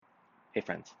Hey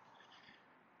friends,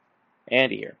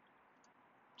 Andy here.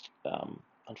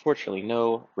 Unfortunately,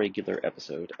 no regular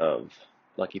episode of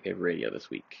Lucky Paper Radio this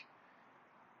week.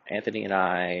 Anthony and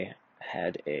I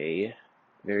had a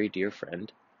very dear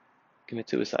friend commit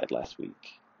suicide last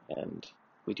week, and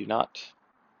we do not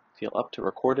feel up to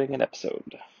recording an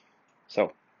episode.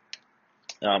 So,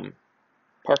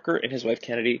 Parker and his wife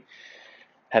Kennedy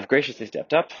have graciously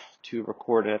stepped up to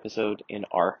record an episode in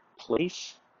our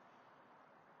place.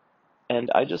 And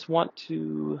I just want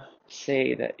to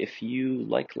say that if you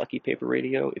like Lucky Paper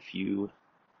Radio, if you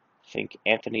think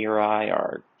Anthony or I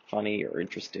are funny or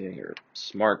interesting or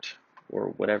smart or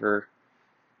whatever,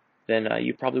 then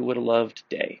you probably would have loved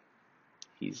Day.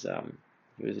 He was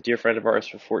a dear friend of ours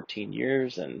for 14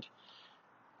 years, and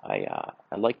I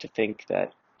like to think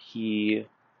that he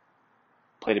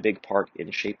played a big part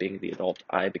in shaping the adult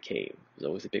I became. He was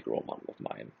always a big role model of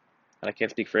mine. And I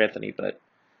can't speak for Anthony, but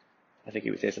I think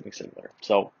he would say something similar.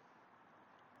 So,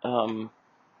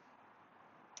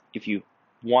 if you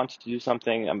want to do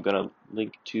something, I'm going to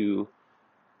link to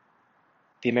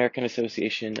the American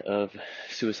Association of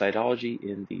Suicidology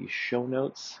in the show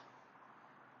notes,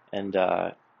 and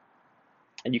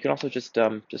you can also just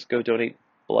go donate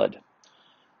blood.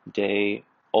 Day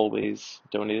always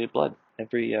donated blood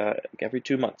every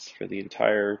 2 months for the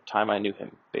entire time I knew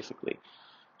him, basically,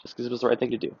 just because it was the right thing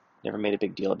to do. Never made a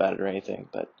big deal about it or anything,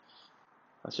 but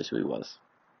that's just who he was.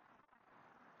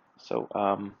 So,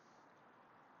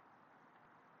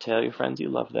 tell your friends you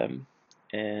love them,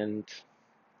 and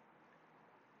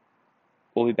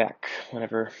we'll be back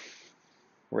whenever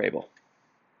we're able.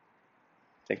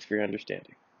 Thanks for your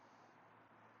understanding.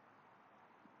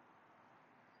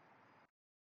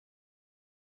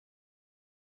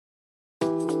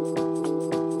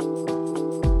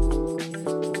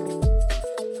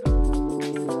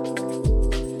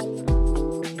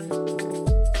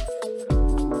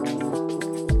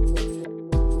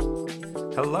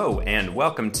 Hello, and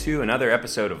welcome to another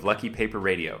episode of Lucky Paper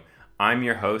Radio. I'm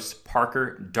your host,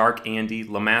 Parker Dark Andy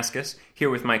Lamascus, here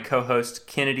with my co-host,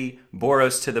 Kennedy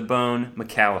Boros to the Bone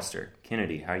McAllister.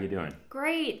 Kennedy, how you doing?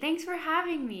 Great. Thanks for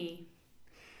having me.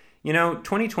 You know,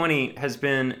 2020 has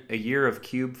been a year of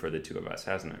Cube for the two of us,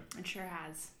 hasn't it? It sure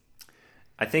has.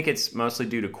 I think it's mostly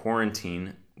due to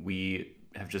quarantine. We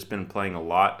have just been playing a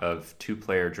lot of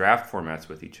two-player draft formats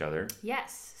with each other.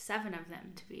 Yes, 7 of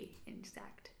them to be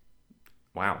exact.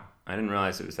 Wow, I didn't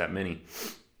realize it was that many.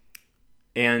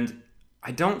 And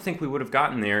I don't think we would have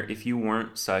gotten there if you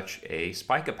weren't such a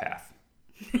spikeopath,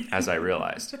 as I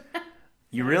realized.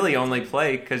 You really only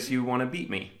play because you want to beat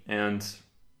me, and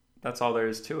that's all there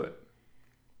is to it.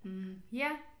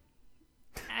 Yeah,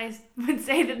 I would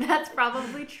say that that's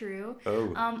probably true.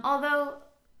 Oh. Although,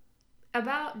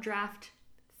 about draft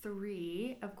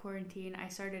 3 of quarantine, I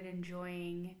started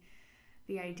enjoying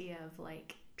the idea of,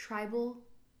 like, tribal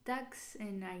decks,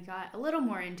 and I got a little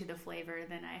more into the flavor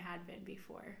than I had been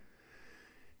before.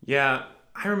 Yeah,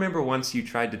 I remember once you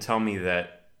tried to tell me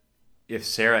that if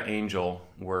Sarah Angel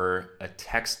were a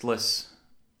textless,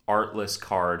 artless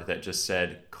card that just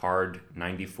said card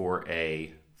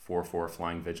 94A 4/4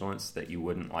 Flying Vigilance, that you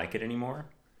wouldn't like it anymore,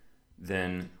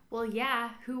 then... Well,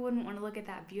 yeah, who wouldn't want to look at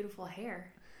that beautiful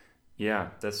hair? Yeah,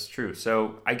 that's true.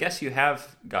 So I guess you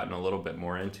have gotten a little bit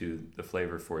more into the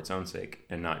flavor for its own sake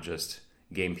and not just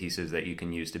game pieces that you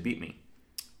can use to beat me.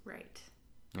 Right.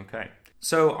 Okay.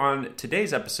 So on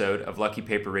today's episode of Lucky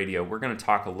Paper Radio, we're going to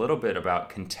talk a little bit about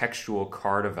contextual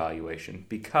card evaluation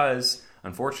because,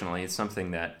 unfortunately, it's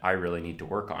something that I really need to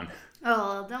work on.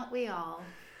 Oh, don't we all?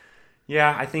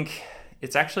 Yeah, I think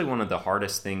it's actually one of the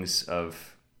hardest things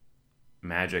of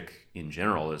Magic in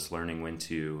general is learning when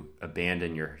to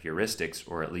abandon your heuristics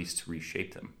or at least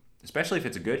reshape them, especially if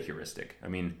it's a good heuristic. I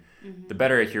mean, the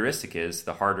better a heuristic is,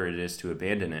 the harder it is to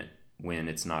abandon it when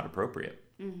it's not appropriate.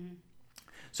 Mm-hmm.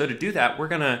 So to do that, we're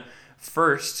going to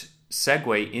first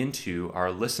segue into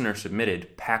our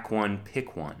listener-submitted Pack 1,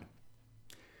 Pick 1.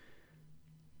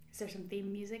 Is there some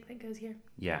theme music that goes here?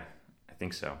 Yeah, I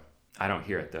think so. I don't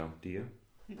hear it, though. Do you?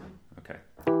 Mm-hmm. Okay.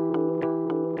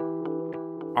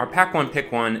 Our Pack 1,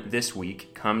 Pick 1 this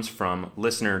week comes from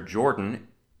listener Jordan,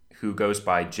 who goes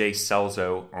by Jay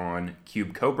Celzo on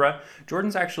Cube Cobra.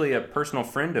 Jordan's actually a personal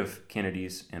friend of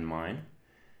Kennedy's and mine.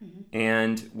 Mm-hmm.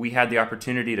 And we had the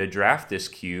opportunity to draft this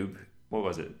cube, what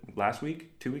was it, last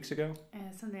week? 2 weeks ago?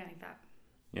 Something like that.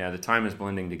 Yeah, the time is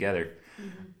blending together.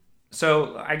 Mm-hmm.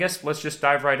 So I guess let's just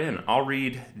dive right in. I'll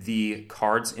read the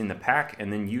cards in the pack,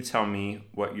 and then you tell me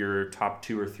what your top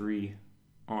 2 or 3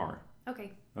 are.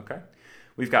 Okay. Okay.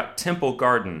 We've got Temple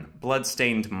Garden,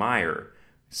 Bloodstained Mire,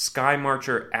 Sky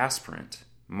Marcher Aspirant,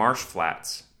 Marsh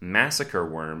Flats, Massacre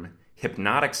Worm,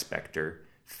 Hypnotic Spectre,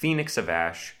 Phoenix of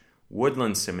Ash,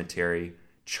 Woodland Cemetery,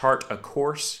 Chart a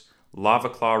Course,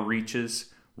 Lavaclaw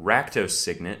Reaches, Rakdos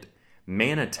Signet,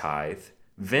 Mana Tithe,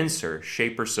 Venser,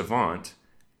 Shaper Savant,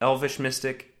 Elvish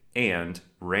Mystic, and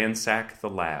Ransack the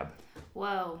Lab.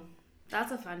 Whoa,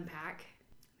 that's a fun pack.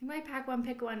 I think my pack one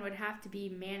pick one would have to be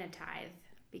Mana Tithe,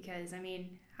 because, I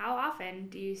mean, how often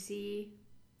do you see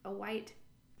a white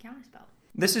counterspell?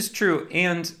 This is true,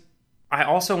 and I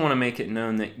also want to make it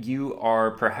known that you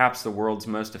are perhaps the world's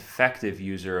most effective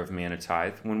user of Mana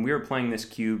Tithe. When we were playing this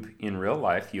cube in real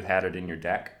life, you had it in your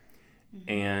deck.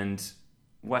 And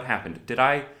what happened?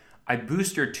 I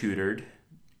booster tutored,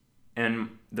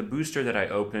 and the booster that I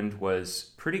opened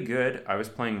was pretty good. I was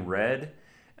playing red,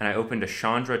 and I opened a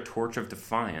Chandra Torch of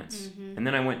Defiance. And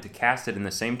then I went to cast it in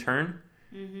the same turn.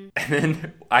 And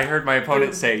then I heard my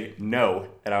opponent say no,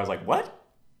 and I was like, what?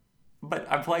 But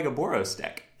I'm playing a Boros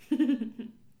deck.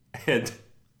 And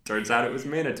turns out it was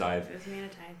Mana Tithe. It was Mana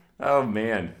Tithe. Oh,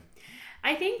 man.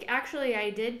 I think, actually, I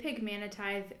did pick Mana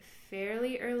Tithe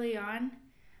fairly early on.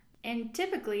 And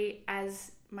typically,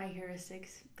 as my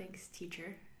heuristics, thanks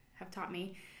teacher, have taught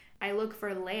me, I look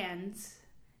for lands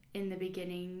in the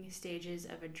beginning stages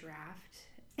of a draft.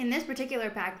 In this particular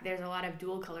pack, there's a lot of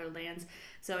dual-colored lands.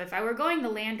 So if I were going the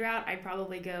land route, I'd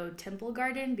probably go Temple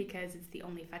Garden because it's the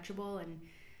only fetchable, and,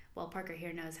 well, Parker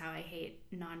here knows how I hate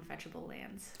non-fetchable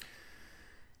lands.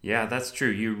 Yeah, that's true.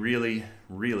 You really,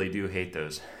 really do hate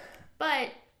those.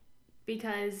 But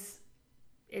because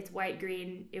it's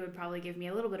white-green, it would probably give me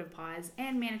a little bit of pause.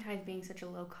 And Mana Tithe being such a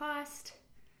low cost,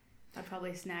 I'd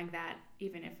probably snag that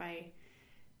even if I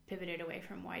pivoted away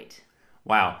from white.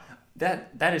 Wow,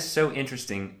 that is so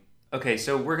interesting. Okay,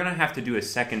 so we're going to have to do a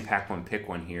second pack one pick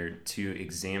one here to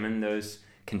examine those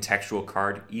contextual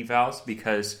card evals,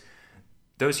 because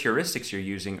those heuristics you're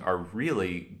using are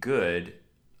really good,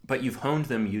 but you've honed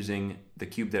them using the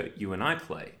cube that you and I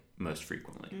play most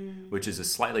frequently, which is a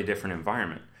slightly different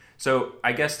environment. So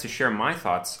I guess to share my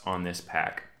thoughts on this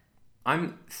pack,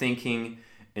 I'm thinking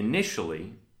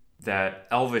initially that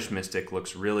Elvish Mystic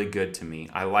looks really good to me.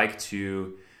 I like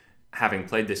to, having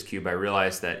played this cube, I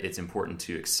realized that it's important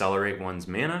to accelerate one's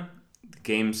mana. The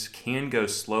games can go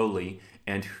slowly,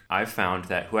 and I've found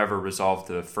that whoever resolved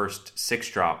the first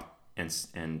 6-drop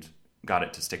and got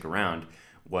it to stick around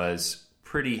was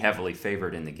pretty heavily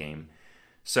favored in the game.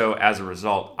 So as a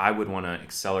result, I would want to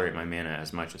accelerate my mana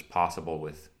as much as possible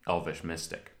with Elvish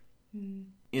Mystic.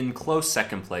 In close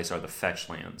second place are the fetch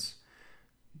lands,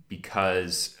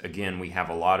 because, again, we have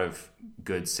a lot of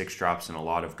good 6-drops and a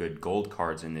lot of good gold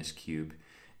cards in this cube,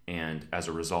 and as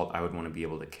a result, I would want to be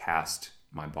able to cast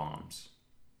my bombs.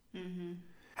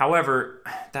 However,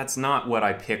 that's not what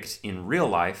I picked in real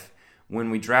life. When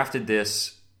we drafted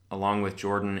this, along with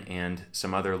Jordan and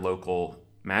some other local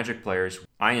Magic players,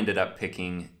 I ended up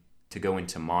picking to go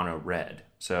into mono red.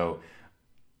 So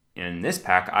in this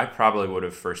pack, I probably would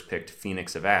have first picked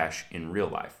Phoenix of Ash in real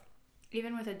life.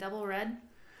 Even with a double red?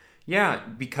 Yeah,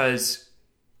 because,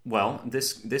 well,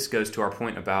 this goes to our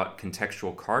point about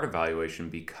contextual card evaluation,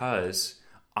 because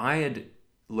I had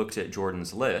looked at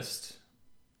Jordan's list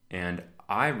and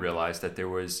I realized that there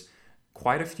was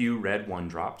quite a few red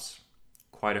 1-drops,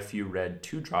 quite a few red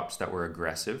 2-drops that were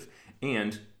aggressive,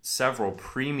 and several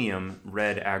premium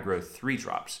red aggro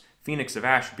 3-drops. Phoenix of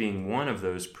Ash being one of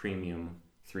those premium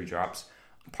 3-drops.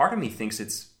 Part of me thinks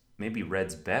it's maybe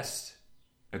red's best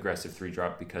aggressive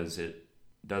 3-drop because it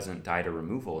doesn't die to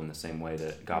removal in the same way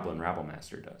that Goblin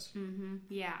Rabblemaster does.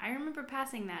 Yeah, I remember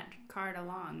passing that card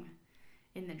along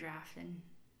in the draft and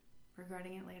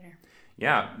regretting it later.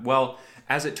 Yeah, well,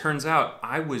 as it turns out,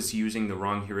 I was using the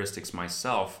wrong heuristics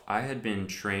myself. I had been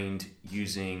trained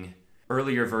using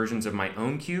earlier versions of my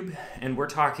own cube, and we're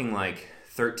talking like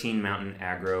 13 mountain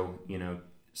aggro,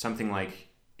 something like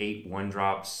 8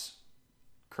 1-drops,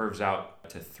 curves out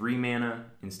to 3 mana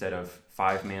instead of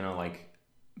 5 mana like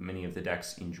many of the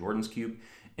decks in Jordan's cube.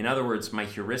 In other words, my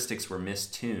heuristics were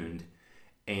mistuned,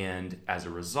 and as a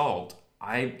result,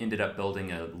 I ended up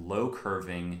building a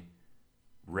low-curving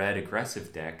red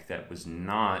aggressive deck that was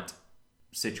not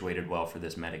situated well for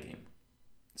this metagame.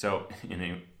 So,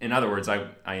 in other words, I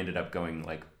ended up going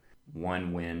like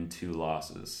 1 win, 2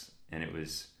 losses, and it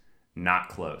was not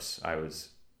close. I was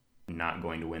not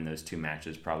going to win those 2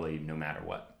 matches, probably no matter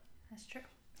what. That's true.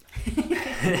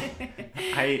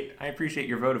 I appreciate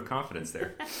your vote of confidence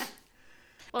there.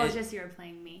 Well, it's just you were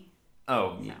playing me.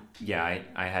 Oh, So. yeah,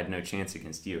 I had no chance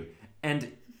against you.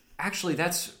 And actually,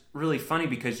 that's really funny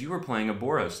because you were playing a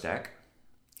Boros deck,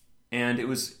 and it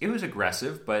was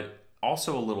aggressive, but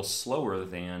also a little slower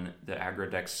than the aggro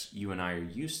decks you and I are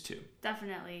used to.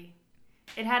 Definitely.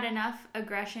 It had enough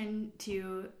aggression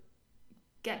to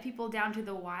get people down to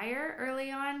the wire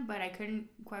early on, but I couldn't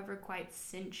ever quite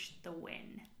cinch the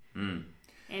win.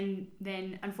 And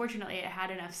then, unfortunately, it had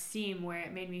enough steam where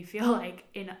it made me feel like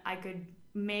I could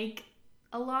make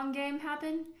a long game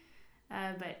happen,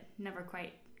 but never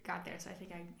quite got there. So I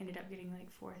think I ended up getting like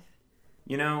 4th.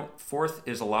 4th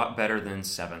is a lot better than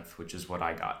 7th, which is what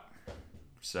I got.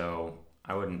 So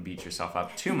I wouldn't beat yourself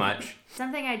up too much.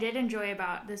 Something I did enjoy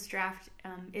about this draft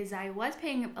is I was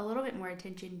paying a little bit more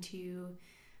attention to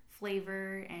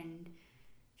flavor and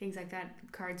things like that.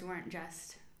 Cards weren't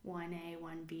just 1A,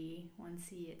 1B,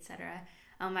 1C, etc.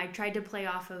 I tried to play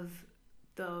off of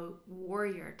the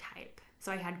warrior type.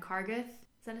 So I had Kargath.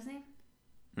 Is that his name?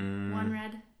 1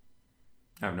 red.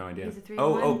 I have no idea. He's a 3/1.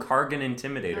 Oh, Kargan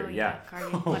Intimidator. Oh, yeah.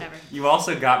 Kargan, whatever. You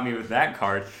also got me with that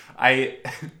card.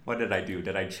 What did I do?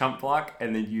 Did I chump block?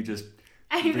 And then you just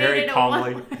very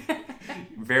calmly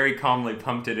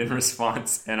pumped it in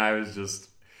response. And I was just,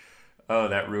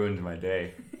 that ruined my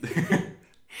day.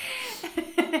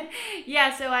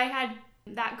 Yeah, so I had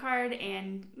that card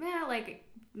and like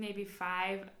maybe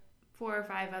 4 or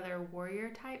 5 other warrior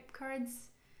type cards.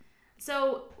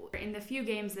 So in the few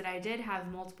games that I did have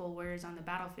multiple warriors on the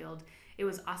battlefield, it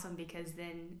was awesome because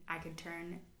then I could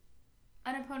turn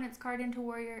an opponent's card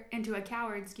into a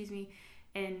coward,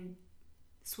 and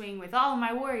swing with all of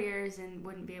my warriors and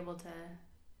wouldn't be able to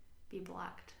be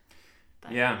blocked.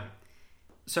 But yeah.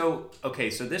 So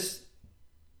this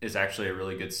is actually a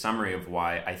really good summary of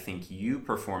why I think you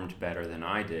performed better than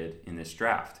I did in this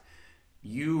draft.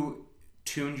 You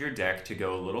tuned your deck to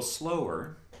go a little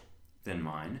slower than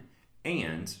mine,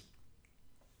 and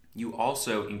you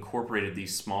also incorporated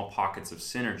these small pockets of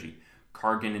synergy.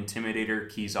 Kargan Intimidator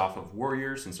keys off of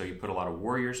warriors, and so you put a lot of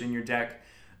warriors in your deck.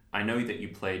 I know that you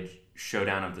played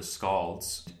Showdown of the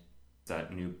Scalds,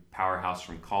 that new powerhouse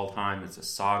from Kaldheim. It's a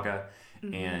saga,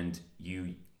 and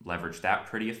you leveraged that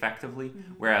pretty effectively,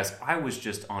 whereas I was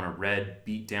just on a red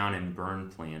beat down and burn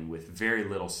plan with very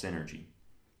little synergy.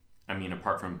 I mean,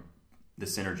 apart from the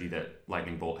synergy that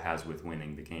Lightning Bolt has with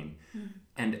winning the game.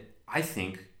 And I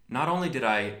think not only did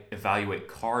I evaluate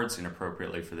cards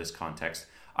inappropriately for this context,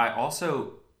 I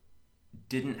also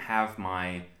didn't have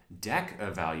my deck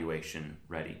evaluation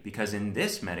ready, because in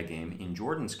this metagame, in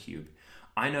Jordan's Cube,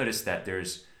 I noticed that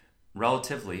there's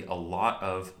relatively a lot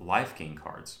of life gain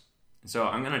cards. So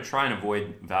I'm going to try and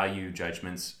avoid value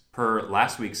judgments per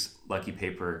last week's Lucky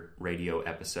Paper radio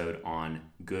episode on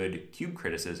good cube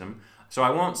criticism. So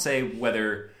I won't say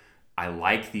whether I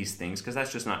like these things, because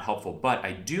that's just not helpful. But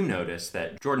I do notice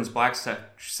that Jordan's Black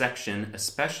section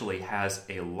especially has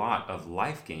a lot of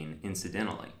life gain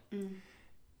incidentally.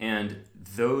 And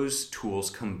those tools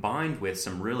combined with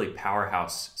some really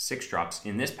powerhouse 6-drops.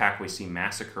 In this pack we see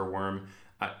Massacre Worm.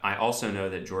 I also know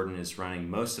that Jordan is running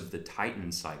most of the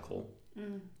Titan cycle.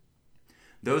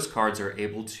 Those cards are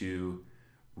able to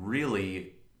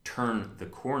really turn the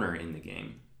corner in the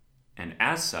game. And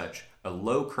as such, a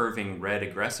low-curving red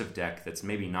aggressive deck that's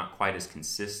maybe not quite as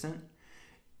consistent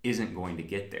isn't going to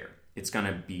get there. It's going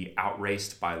to be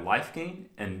outraced by life gain,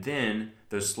 and then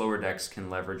those slower decks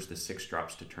can leverage the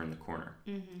 6-drops to turn the corner.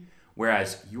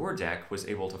 Whereas your deck was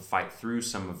able to fight through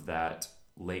some of that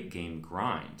late-game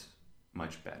grind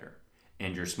much better.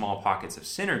 And your small pockets of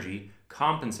synergy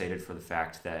compensated for the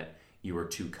fact that you were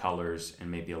 2 colors and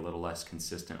maybe a little less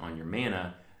consistent on your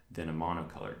mana than a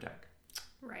monocolored deck.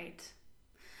 Right.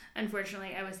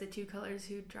 Unfortunately, I was the 2 colors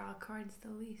who draw cards the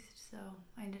least, so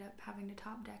I ended up having to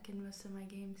top deck in most of my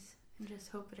games and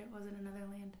just hope that it wasn't another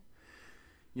land.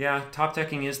 Yeah, top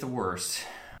decking is the worst.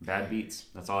 Bad beats.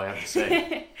 That's all I have to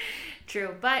say.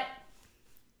 True, but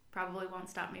probably won't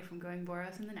stop me from going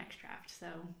Boros in the next draft, so...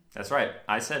 That's right.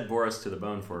 I said Boros to the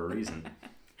bone for a reason.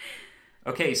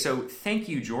 Okay, so thank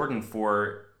you, Jordan,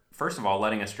 for, first of all,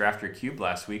 letting us draft your cube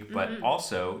last week, but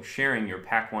also sharing your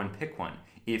Pack 1 Pick 1.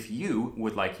 If you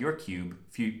would like your cube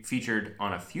featured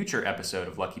on a future episode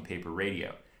of Lucky Paper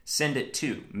Radio, send it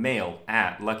to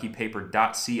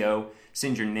mail@luckypaper.co.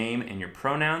 Send your name and your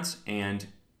pronouns, and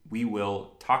we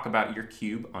will talk about your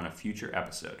cube on a future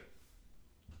episode.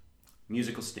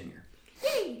 Musical stinger.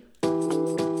 Yay!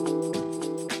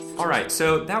 All right,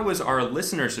 so that was our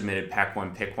listener-submitted Pack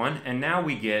 1 Pick 1, and now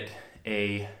we get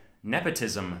a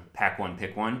nepotism Pack 1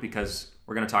 Pick 1 because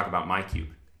we're going to talk about my cube.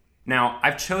 Now,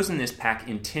 I've chosen this pack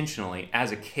intentionally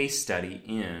as a case study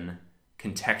in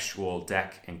contextual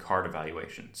deck and card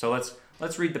evaluation. So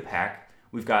let's read the pack.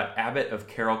 We've got Abbot of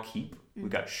Carol Keep. We've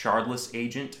got Shardless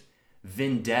Agent,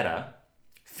 Vendetta,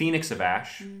 Phoenix of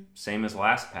Ash, same as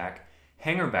last pack,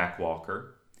 Hangerback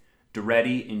Walker,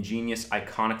 Duretti Ingenious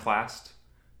Iconoclast,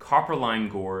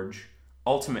 Copperline Gorge,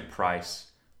 Ultimate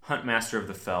Price, Huntmaster of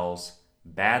the Fells,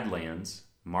 Badlands,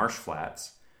 Marsh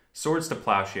Flats, Swords to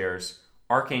Plowshares,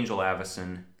 Archangel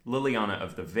Avacyn, Liliana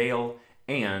of the Vale,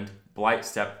 and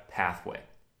Blightstep Pathway.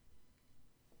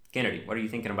 Kennedy, what are you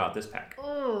thinking about this pack?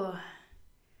 Oh,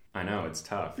 I know, it's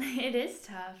tough. it is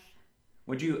tough.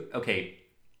 Okay,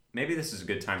 maybe this is a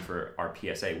good time for our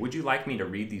PSA. Would you like me to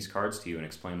read these cards to you and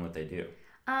explain what they do?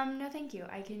 No, thank you.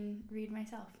 I can read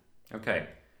myself. Okay.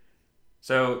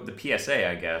 So the PSA,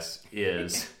 I guess,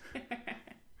 is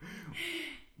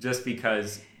just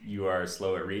because you are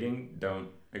slow at reading, don't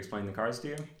explain the cards to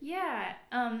you? Yeah.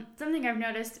 Something I've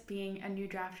noticed being a new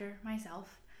drafter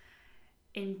myself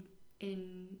in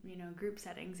group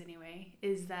settings anyway,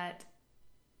 is that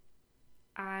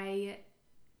I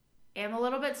am a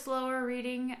little bit slower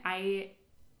reading.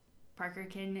 Parker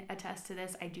can attest to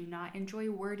this. I do not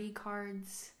enjoy wordy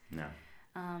cards. No.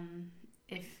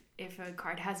 If a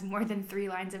card has more than 3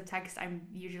 lines of text, I'm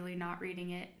usually not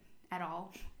reading it at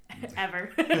all, ever.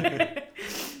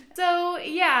 So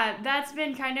yeah, that's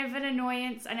been kind of an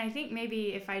annoyance. And I think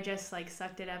maybe if I just like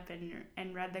sucked it up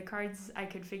and read the cards, I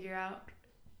could figure out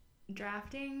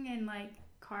drafting and like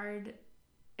card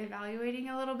evaluating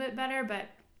a little bit better. But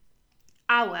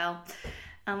well,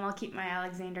 I'll keep my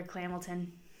Alexander Clamilton.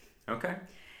 Okay.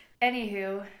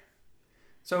 Anywho.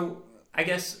 So I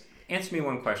guess answer me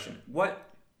one question. What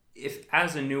if,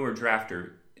 as a newer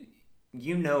drafter,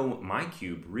 you know my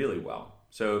cube really well?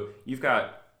 So you've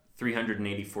got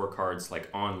 384 cards like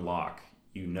on lock.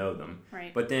 You know them.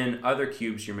 Right. But then other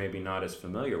cubes you're maybe not as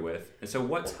familiar with. And so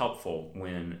what's helpful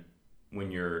when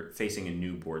you're facing a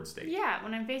new board state? Yeah,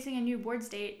 when I'm facing a new board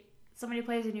state, somebody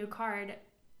plays a new card,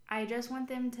 I just want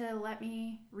them to let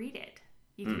me read it.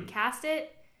 You can cast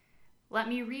it, let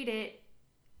me read it,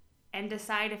 and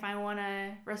decide if I want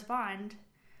to respond.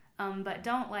 But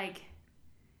don't like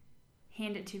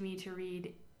hand it to me to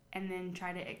read and then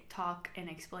try to talk and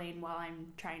explain while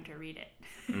I'm trying to read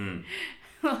it.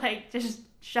 Like, just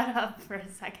shut up for a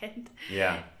second.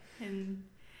 Yeah. And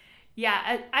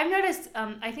yeah, I've noticed,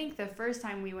 I think the first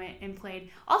time we went and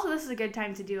played, also this is a good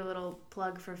time to do a little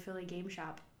plug for Philly Game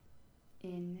Shop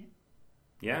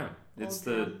Yeah, it's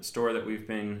Old the Town. store that we've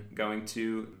been going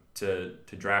to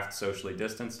draft socially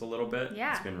distanced a little bit.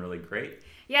 Yeah. It's been really great.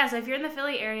 Yeah, so if you're in the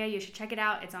Philly area, you should check it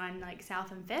out. It's on like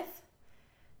South and 5th.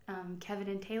 Kevin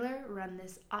and Taylor run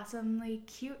this awesomely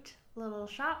cute little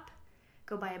shop.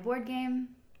 Go buy a board game,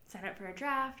 sign up for a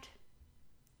draft.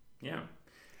 Yeah.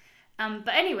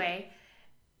 But anyway,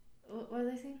 what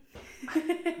was I saying?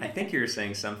 I think you're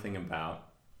saying something about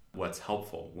what's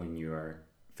helpful when you are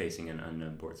facing an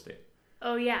unknown board state.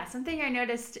 Oh yeah, something I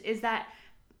noticed is that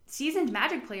seasoned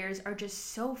Magic players are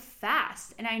just so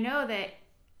fast. And I know that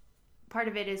part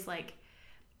of it is like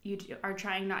you are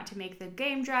trying not to make the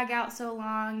game drag out so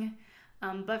long.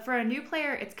 But for a new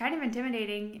player, it's kind of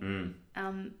intimidating.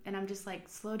 And I'm just like,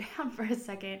 slow down for a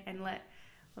second and let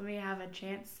me have a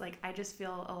chance. Like, I just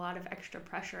feel a lot of extra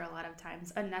pressure a lot of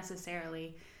times,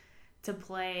 unnecessarily, to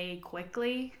play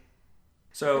quickly.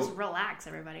 So just relax,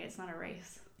 everybody. It's not a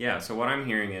race. Yeah, so what I'm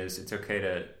hearing is it's okay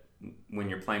to, when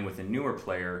you're playing with a newer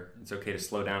player, it's okay to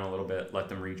slow down a little bit, let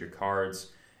them read your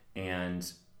cards,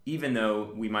 and even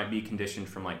though we might be conditioned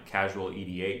from like casual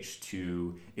EDH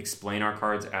to explain our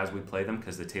cards as we play them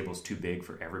because the table's too big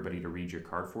for everybody to read your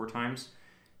card 4 times,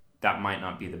 that might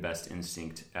not be the best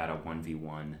instinct at a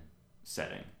 1v1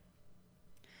 setting.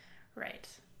 Right.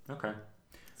 Okay.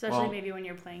 Especially maybe when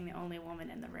you're playing the only woman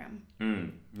in the room.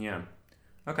 Yeah.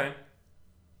 Okay.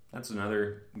 That's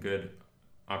another good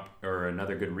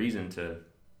another good reason to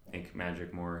make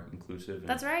Magic more inclusive. And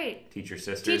That's right. Teach your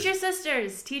sisters. Teach your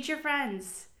sisters. Teach your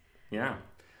friends. Yeah.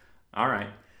 All right.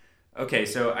 Okay,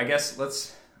 so I guess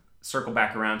let's circle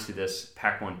back around to this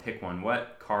pack 1, pick 1.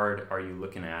 What card are you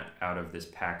looking at out of this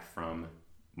pack from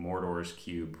Mordor's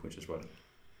Cube, which is what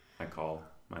I call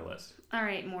my list? All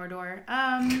right, Mordor.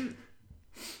 I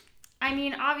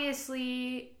mean,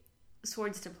 obviously,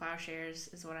 Swords to Plowshares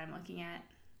is what I'm looking at.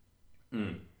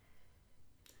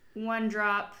 1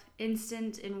 drop,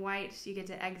 instant in white, you get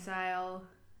to exile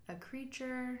a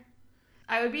creature.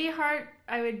 I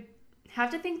would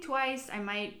have to think twice. I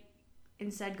might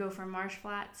instead go for Marsh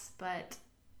Flats, but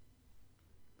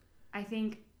I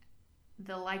think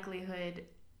the likelihood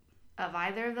of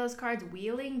either of those cards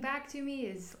wheeling back to me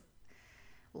is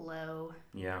low.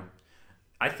 Yeah.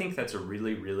 I think that's a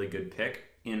really, really good pick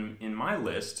in my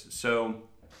list. So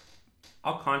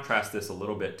I'll contrast this a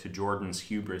little bit to Jordan's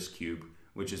Hubris Cube,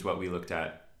 which is what we looked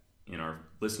at in our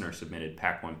listener-submitted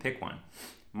Pack 1, Pick 1.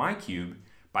 My cube,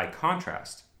 by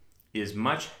contrast, is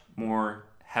much more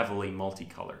heavily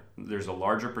multicolor. There's a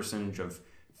larger percentage of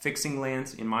fixing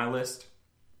lands in my list.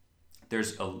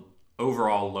 There's a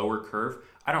overall lower curve.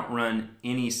 I don't run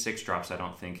any 6-drops, I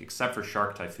don't think, except for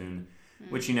Shark Typhoon,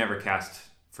 which you never cast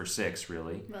for 6,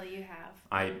 really. Well, you have.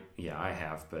 I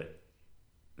have, but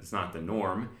it's not the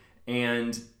norm.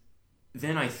 And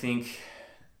then I think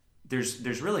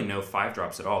there's really no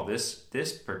 5-drops at all. This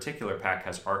particular pack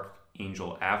has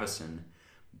Archangel Avacyn,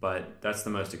 but that's the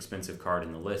most expensive card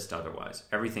in the list otherwise.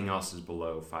 Everything else is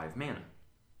below 5 mana.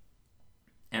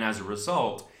 And as a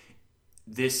result,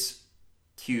 this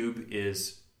cube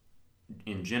is,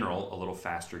 in general, a little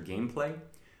faster gameplay.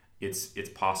 It's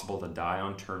possible to die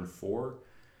on turn 4.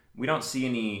 We don't see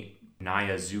any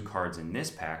Naya Zoo cards in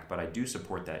this pack, but I do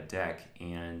support that deck,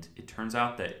 and it turns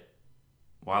out that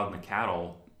Wild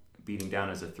Nacatl beating down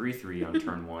as a 3/3 on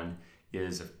turn 1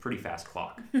 is a pretty fast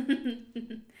clock.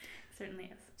 Certainly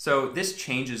is. So this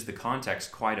changes the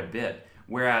context quite a bit.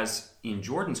 Whereas in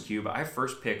Jordan's cube, I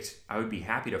would be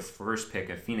happy to first pick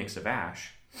a Phoenix of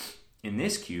Ash. In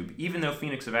this cube, even though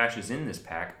Phoenix of Ash is in this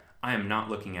pack, I am not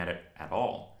looking at it at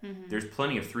all. Mm-hmm. There's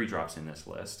plenty of 3-drops in this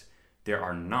list. There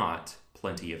are not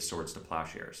plenty of Swords to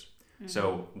Plowshares. Mm-hmm.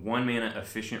 So 1 mana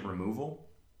efficient removal,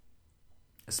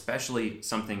 especially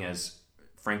something as,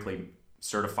 frankly,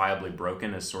 certifiably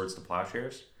broken as Swords to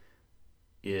Plowshares,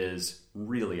 is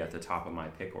really at the top of my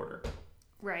pick order.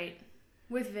 Right.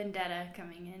 With Vendetta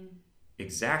coming in.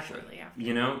 Exactly. Shortly after.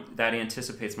 You know, that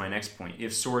anticipates my next point.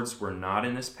 If Swords were not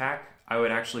in this pack, I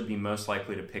would actually be most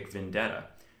likely to pick Vendetta.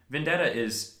 Vendetta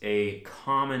is a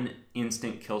common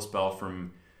instant kill spell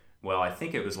from, well, I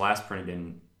think it was last printed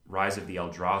in Rise of the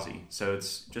Eldrazi. So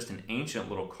it's just an ancient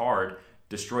little card.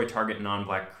 Destroy target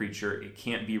non-black creature. It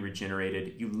can't be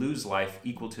regenerated. You lose life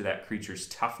equal to that creature's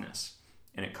toughness.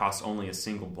 And it costs only a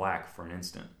single black for an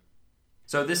instant.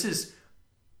 So this is,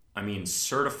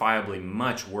 certifiably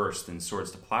much worse than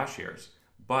Swords to Plowshares.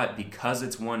 But because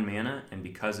it's 1 mana and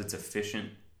because it's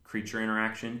efficient creature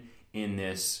interaction in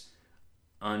this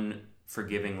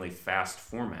unforgivingly fast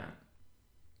format,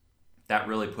 that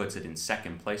really puts it in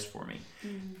second place for me.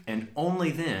 Mm-hmm. And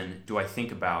only then do I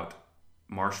think about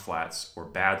Marsh Flats or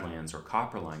Badlands or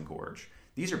Copperline Gorge.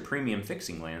 These are premium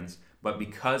fixing lands, but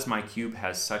because my cube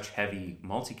has such heavy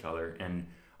multicolor and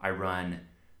I run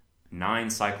 9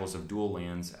 cycles of dual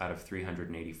lands out of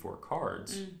 384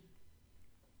 cards,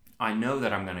 I know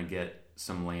that I'm going to get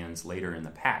some lands later in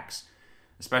the packs,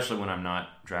 especially when I'm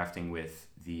not drafting with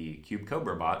the Cube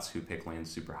Cobra bots who pick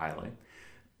lands super highly.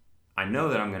 I know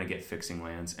that I'm going to get fixing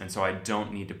lands, and so I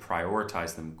don't need to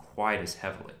prioritize them quite as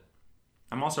heavily.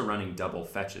 I'm also running double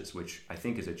fetches, which I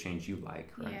think is a change you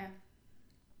like, right?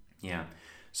 Yeah.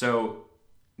 So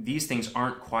these things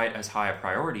aren't quite as high a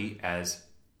priority as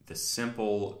the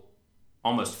simple,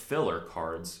 almost filler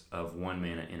cards of 1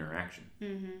 mana interaction.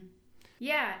 Mm-hmm.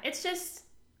 Yeah, it's just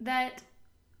that,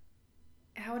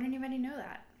 how would anybody know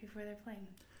that before they're playing?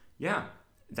 Yeah,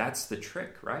 that's the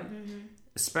trick, right? Mm-hmm.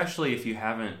 Especially if you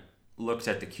haven't looked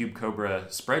at the Cube Cobra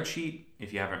spreadsheet,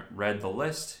 if you haven't read the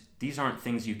list, these aren't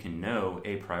things you can know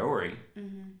a priori.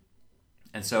 Mm-hmm.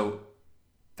 And so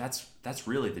that's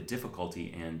really the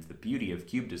difficulty and the beauty of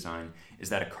cube design, is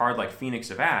that a card like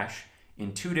Phoenix of Ash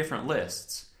in 2 different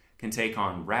lists can take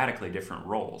on radically different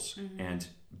roles and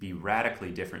be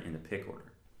radically different in the pick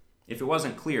order. If it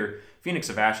wasn't clear, Phoenix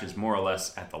of Ash is more or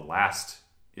less at the last,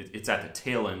 it's at the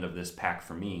tail end of this pack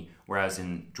for me, whereas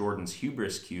in Jordan's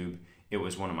Hubris cube, it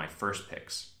was one of my first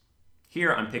picks.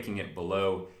 Here I'm picking it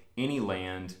below any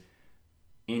land,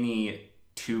 any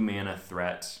 2 mana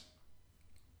threat,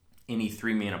 any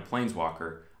 3 mana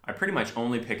planeswalker. I pretty much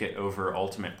only pick it over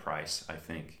Ultimate Price, I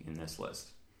think, in this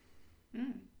list.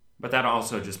 But that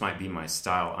also just might be my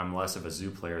style. I'm less of a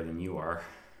zoo player than you are.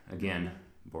 Again,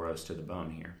 Boros to the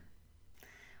bone here.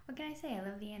 What can I say? I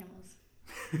love the animals.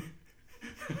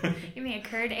 Give me a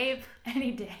Curd Ape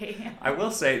any day. I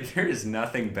will say, there is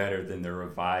nothing better than the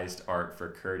revised art for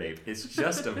Curd Ape. It's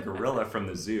just a gorilla from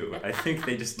the zoo. I think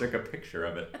they just took a picture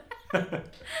of it.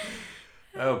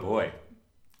 Oh boy.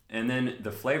 And then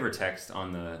the flavor text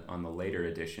on the later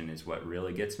edition is what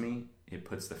really gets me. It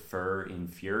puts the fur in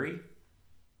fury.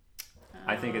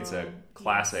 I think it's a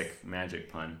classic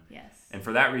Magic pun. Yes. And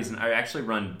for that reason, I actually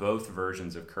run both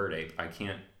versions of Curd Ape. I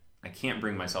can't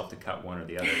bring myself to cut one or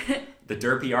the other. The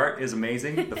derpy art is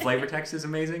amazing. The flavor text is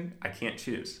amazing. I can't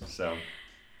choose. So.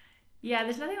 Yeah,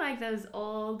 there's nothing like those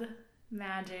old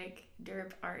Magic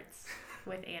derp arts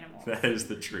with animals. That is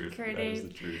the truth. Curd That Ape, is the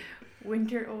truth.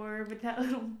 Winter Orb with that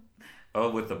little...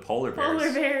 Oh, with the polar bears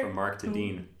Polar bear. from Mark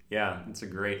Tadine. Yeah, it's a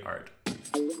great art.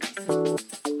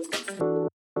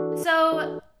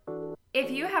 So,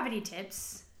 if you have any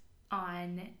tips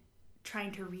on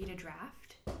trying to read a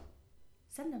draft,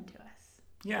 send them to us.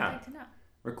 Yeah. I'd like to know.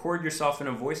 Record yourself in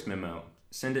a voice memo.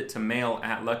 send it to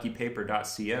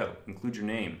mail@luckypaper.co. Include your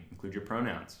name, include your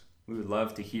pronouns. We would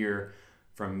love to hear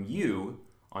from you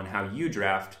on how you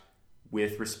draft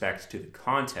with respect to the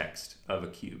context of a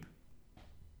cube.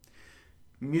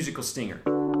 Musical stinger.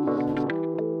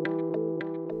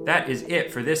 That is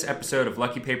it for this episode of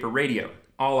Lucky Paper Radio.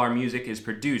 All our music is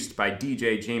produced by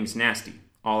DJ James Nasty.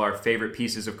 All our favorite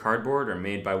pieces of cardboard are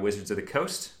made by Wizards of the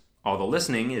Coast. All the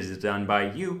listening is done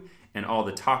by you, and all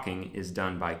the talking is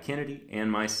done by Kennedy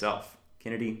and myself.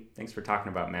 Kennedy, thanks for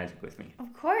talking about magic with me.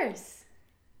 Of course.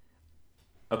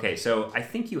 Okay, so I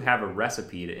think you have a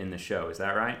recipe to end the show. Is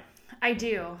that right? I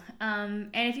do. And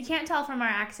if you can't tell from our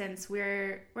accents,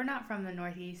 we're not from the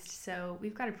Northeast, so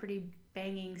we've got a pretty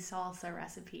banging salsa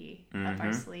recipe up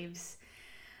our sleeves.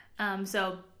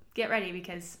 So get ready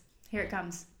because here it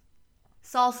comes.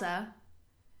 Salsa,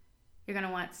 you're going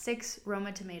to want 6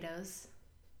 Roma tomatoes,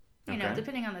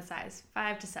 depending on the size,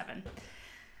 5 to 7.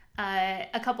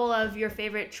 A couple of your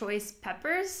favorite choice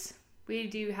peppers. We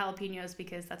do jalapenos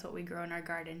because that's what we grow in our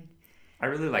garden. I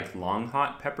really like long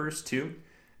hot peppers too.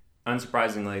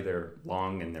 Unsurprisingly, they're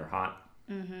long and they're hot.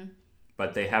 Mm-hmm.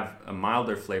 But they have a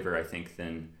milder flavor, I think,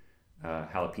 than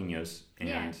jalapenos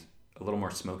and a little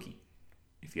more smoky,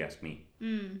 if you ask me.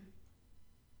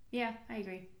 Yeah, I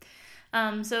agree.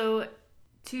 So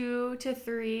 2 to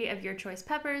 3 of your choice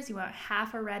peppers. You want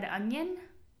half a red onion.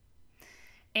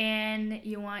 And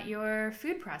you want your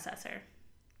food processor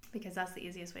because that's the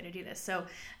easiest way to do this. So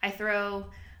I throw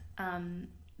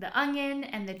the onion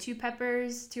and the 2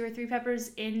 or 3 peppers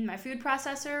in my food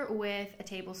processor with a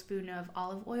tablespoon of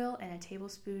olive oil and a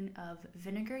tablespoon of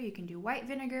vinegar. You can do white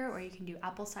vinegar or you can do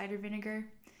apple cider vinegar.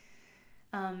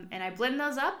 And I blend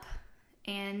those up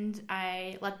and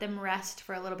I let them rest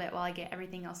for a little bit while I get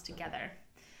everything else together.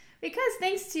 Because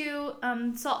thanks to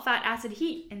Salt, Fat, Acid,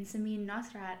 Heat and Samin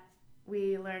Nosrat,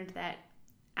 we learned that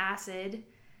acid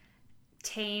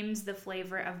tames the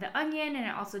flavor of the onion and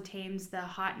it also tames the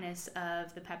hotness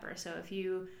of the pepper. So if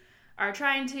you are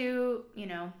trying to,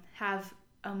 have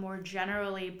a more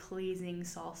generally pleasing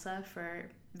salsa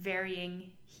for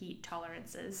varying heat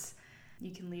tolerances, you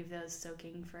can leave those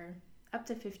soaking for up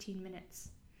to 15 minutes.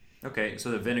 Okay, so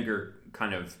the vinegar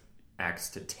kind of acts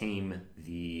to tame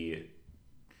the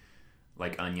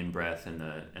onion breath and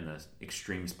the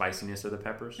extreme spiciness of the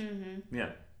peppers. Mm-hmm.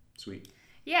 Yeah, sweet.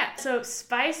 Yeah, so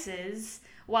spices,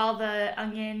 while the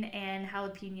onion and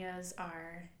jalapenos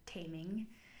are taming,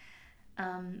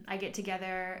 I get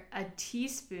together a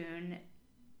teaspoon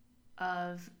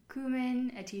of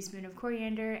cumin, a teaspoon of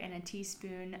coriander, and a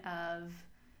teaspoon of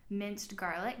minced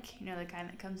garlic, the kind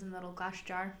that comes in the little glass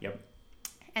jar. Yep.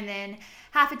 And then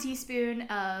half a teaspoon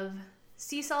of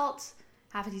sea salt,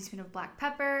 half a teaspoon of black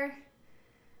pepper,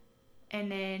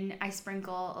 and then I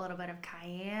sprinkle a little bit of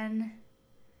cayenne.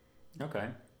 Okay.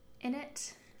 In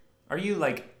it. Are you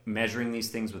measuring these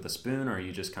things with a spoon, or are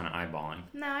you just kind of eyeballing?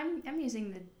 No, I'm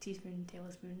using the teaspoon,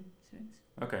 tablespoon spoons.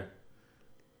 Okay.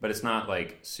 But it's not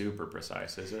super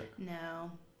precise, is it?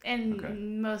 No.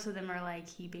 And most of them are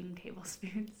heaping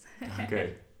tablespoons.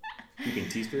 Okay. Heaping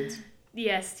teaspoons?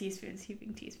 Yes, teaspoons,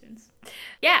 heaping teaspoons.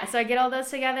 Yeah, so I get all those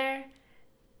together.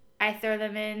 I throw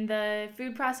them in the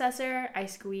food processor. I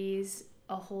squeeze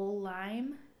a whole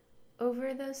lime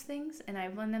over those things and I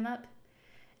blend them up.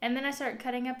 And then I start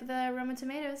cutting up the Roma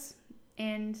tomatoes.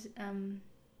 And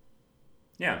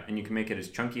yeah, and you can make it as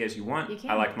chunky as you want. You can.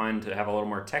 I like mine to have a little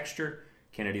more texture.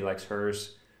 Kennedy likes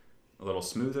hers a little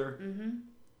smoother. Mm-hmm.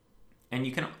 And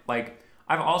you can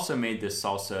I've also made this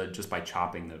salsa just by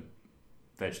chopping the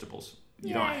vegetables.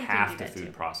 You don't have to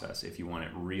food process if you want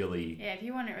it really if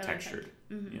you want it really textured.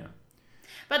 Mm-hmm. Yeah.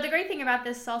 But the great thing about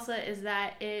this salsa is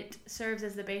that it serves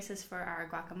as the basis for our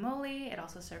guacamole. It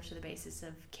also serves for the basis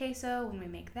of queso when we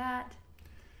make that.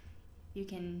 You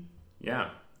can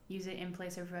use it in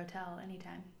place of rotel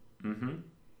anytime. Mm-hmm.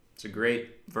 It's a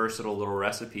great, versatile little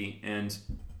recipe. And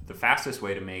the fastest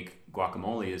way to make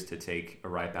guacamole is to take a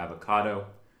ripe avocado,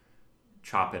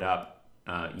 chop it up,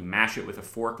 you mash it with a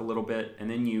fork a little bit, and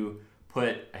then you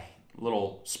put a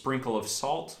little sprinkle of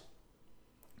salt,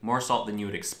 more salt than you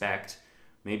would expect,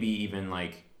 maybe even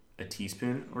a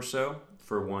teaspoon or so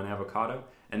for one avocado,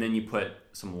 and then you put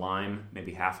some lime,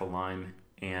 maybe half a lime,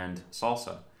 and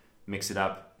salsa. Mix it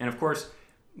up, and of course,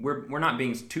 we're not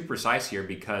being too precise here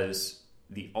because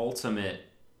the ultimate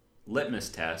litmus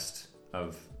test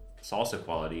of salsa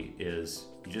quality is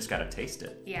you just got to taste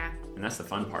it. Yeah. And that's the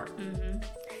fun part. Mm-hmm.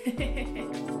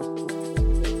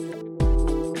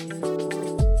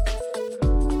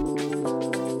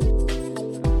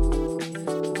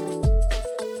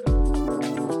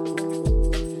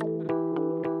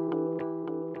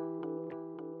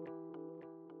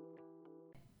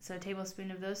 So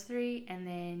tablespoon of those 3, and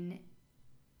then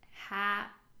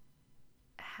half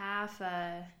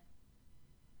a,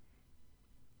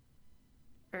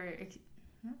 or did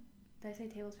I say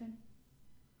tablespoon?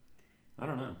 I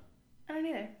don't know. I don't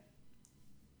either.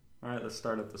 All right, let's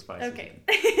start at the spices. Okay.